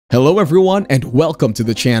Hello everyone and welcome to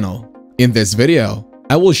the channel. In this video,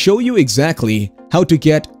 I will show you exactly how to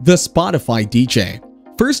get the Spotify DJ.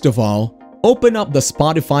 First of all, open up the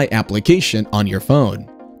Spotify application on your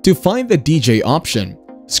phone. To find the DJ option,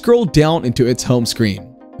 scroll down into its home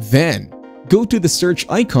screen. Then, go to the search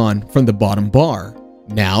icon from the bottom bar.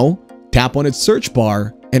 Now, tap on its search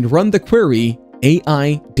bar and run the query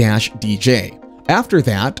AI-DJ. After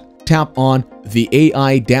that, tap on the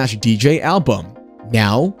AI-DJ album.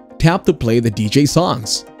 Now, tap to play the DJ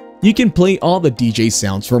songs. You can play all the DJ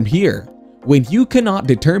sounds from here. When you cannot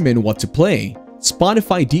determine what to play,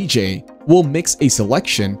 Spotify DJ will mix a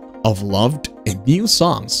selection of loved and new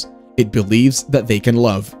songs it believes that they can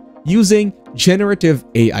love. Using generative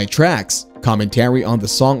AI tracks, commentary on the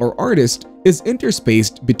song or artist is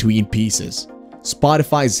interspaced between pieces.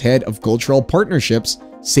 Spotify's head of cultural partnerships,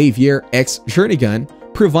 Xavier X. Jernigan,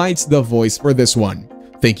 provides the voice for this one.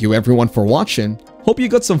 Thank you everyone for watching. Hope you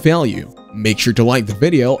got some value. Make sure to like the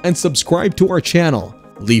video and subscribe to our channel.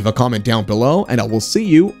 Leave a comment down below and I will see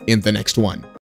you in the next one.